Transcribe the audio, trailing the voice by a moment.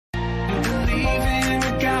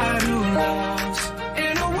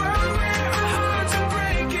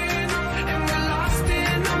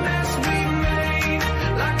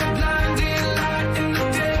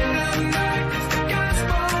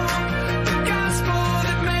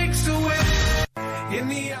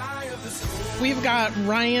We've got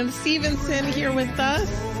Ryan Stevenson here with us.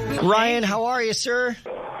 Ryan, how are you, sir?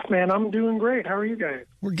 Man, I'm doing great. How are you guys?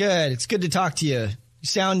 We're good. It's good to talk to you. You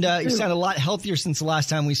sound a lot healthier since the last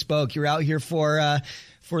time we spoke. You're out here for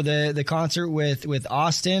the concert with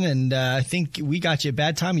Austin, and I think we got you a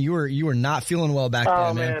bad time. You were not feeling well back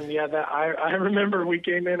then, man. Oh man, yeah. I remember we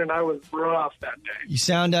came in and I was rough that day. You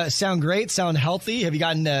sound great. Sound healthy. Have you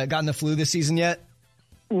gotten the flu this season yet?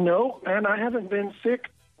 No, man. I haven't been sick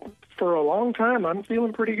for a long time. I'm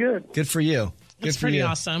feeling pretty good. Good for you. It's pretty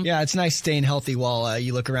awesome. Yeah, it's nice staying healthy while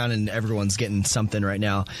you look around and everyone's getting something right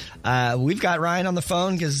now. We've got Ryan on the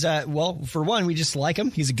phone because, for one, we just like him.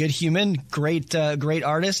 He's a good human, great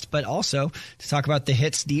artist, but also to talk about the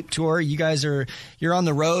Hits Deep Tour. You're on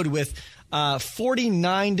the road with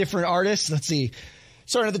 49 different artists. Let's see.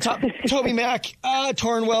 Starting at the top, Toby Mac,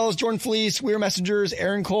 Torrin Wells, Jordan Feliz, We're Messengers,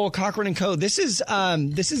 Aaron Cole, Cochran & Co. This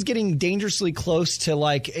is getting dangerously close to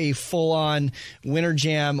like a full-on Winter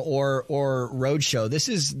Jam or road show. This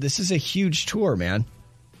is a huge tour, man.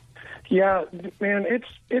 Yeah, man,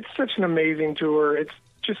 it's such an amazing tour. It's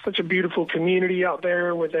just such a beautiful community out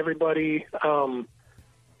there with everybody. And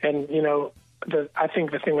I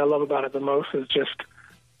think the thing I love about it the most is just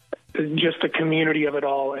the community of it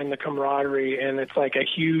all and the camaraderie, and it's like a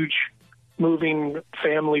huge moving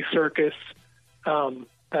family circus.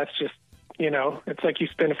 That's just, it's like you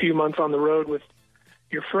spend a few months on the road with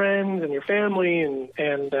your friends and your family, and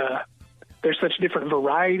there's such different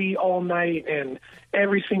variety all night, and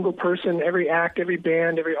every single person, every act, every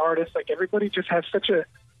band, every artist, like everybody just has such a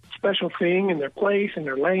special thing in their place and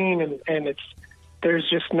their lane, and there's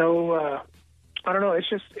just no, I don't know,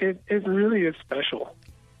 it really is special.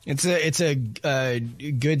 It's a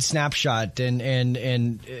good snapshot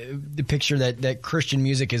and the picture that Christian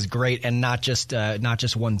music is great and not just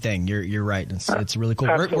one thing. You're right. It's really cool.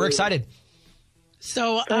 We're excited.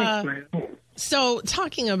 So so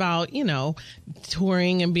talking about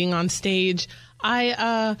touring and being on stage,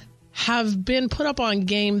 I have been put up on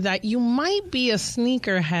game that you might be a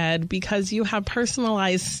sneakerhead because you have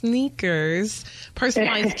personalized sneakers,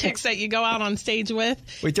 personalized kicks that you go out on stage with.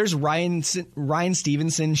 Wait, there's Ryan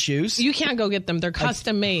Stevenson shoes? You can't go get them. They're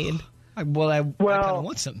custom made. I kind of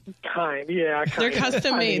want some. They're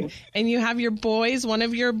custom made. And you have your boys. One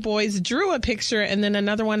of your boys drew a picture, and then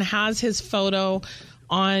another one has his photo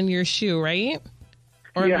on your shoe, right?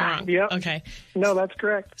 Or am I wrong? Yeah. Okay. No, that's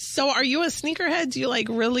correct. So are you a sneakerhead? Do you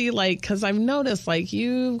really because I've noticed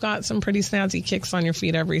you've got some pretty snazzy kicks on your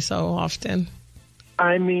feet every so often.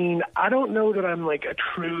 I mean, I don't know that I'm like a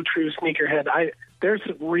true sneakerhead. There's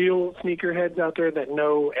real sneakerheads out there that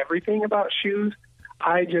know everything about shoes.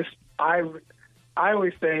 I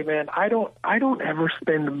always say, man, I don't ever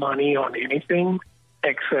spend money on anything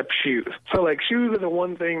except shoes. So shoes are the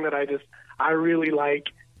one thing that I really like.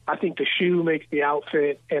 I think the shoe makes the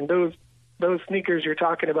outfit, and those sneakers you're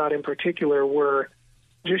talking about in particular were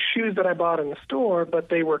just shoes that I bought in the store, but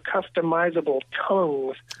they were customizable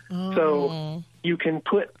tongues. Oh. So you can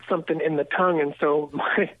put something in the tongue. And so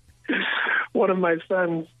one of my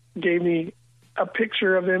sons gave me a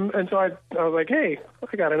picture of him, and so I was like, hey,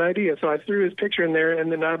 I got an idea. So I threw his picture in there,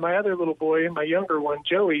 and then my other little boy, my younger one,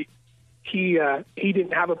 Joey, he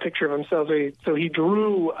didn't have a picture of himself, so he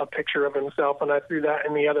drew a picture of himself, and I threw that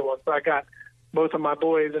in the other one. So I got both of my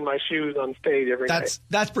boys in my shoes on stage every night.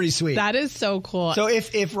 That's pretty sweet. That is so cool. So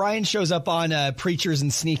if Ryan shows up on Preachers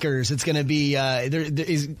and Sneakers, it's going to be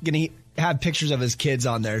he's going to have pictures of his kids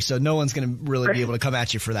on there, so no one's going to really be able to come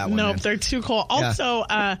at you for that one. Nope, they're too cool. Also,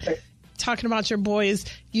 talking about your boys,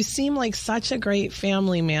 you seem like such a great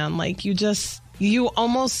family, man. You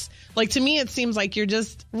almost, to me, it seems like you're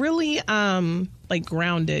just really,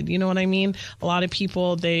 grounded. You know what I mean? A lot of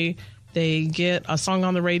people, they get a song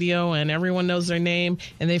on the radio and everyone knows their name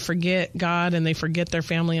and they forget God and they forget their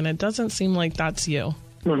family. And it doesn't seem like that's you.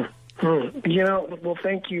 Well,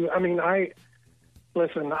 thank you. I mean, I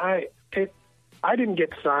didn't get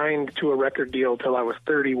signed to a record deal till I was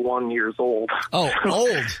 31 years old. Oh,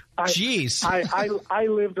 old. Jeez. I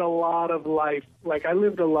lived a lot of life. I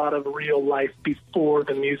lived a lot of real life before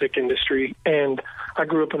the music industry. And I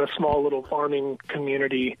grew up in a small little farming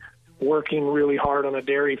community working really hard on a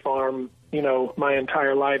dairy farm, my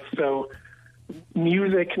entire life. So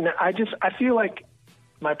music, I feel like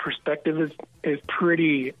my perspective is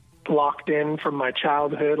pretty locked in from my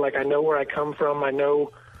childhood. I know where I come from. I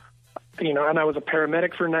know, and I was a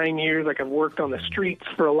paramedic for 9 years. I've worked on the streets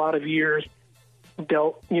for a lot of years. I've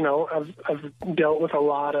dealt with a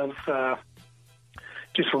lot of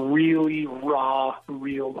just really raw,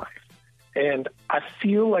 real life. And I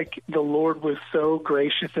feel like the Lord was so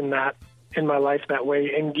gracious in my life that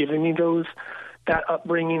way and giving me those that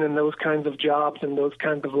upbringing and those kinds of jobs and those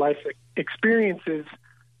kinds of life experiences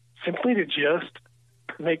simply to just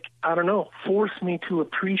force me to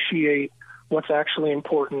appreciate what's actually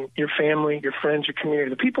important, your family, your friends, your community,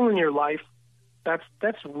 the people in your life. That's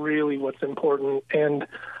really what's important. And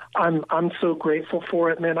I'm so grateful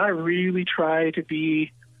for it, man. I really try to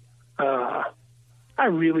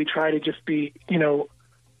just be,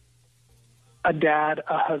 a dad,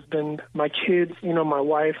 a husband, my kids, my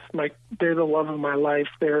wife, they're the love of my life.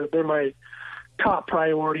 They're my top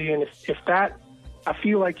priority. And I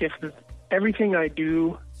feel like if everything I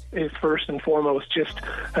do is first and foremost just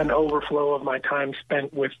an overflow of my time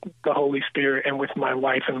spent with the Holy Spirit and with my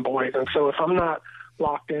wife and boys. And so if I'm not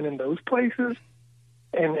locked in those places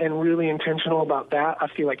and really intentional about that, I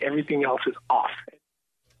feel like everything else is off.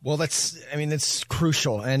 Well, that's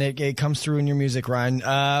crucial, and it comes through in your music,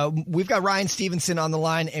 Ryan. We've got Ryan Stevenson on the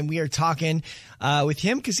line, and we are talking with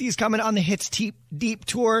him because he's coming on the Hits Deep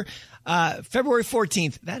Tour February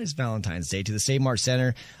 14th. That is Valentine's Day to the Save Mart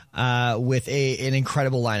Center with an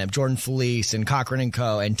incredible lineup. Jordan Feliz and Cochran &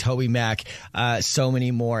 Co. and Toby Mac, so many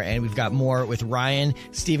more. And we've got more with Ryan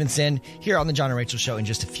Stevenson here on the John and Rachel Show in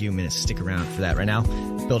just a few minutes. Stick around for that right now.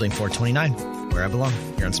 Building 429, where I belong,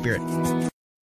 here on Spirit.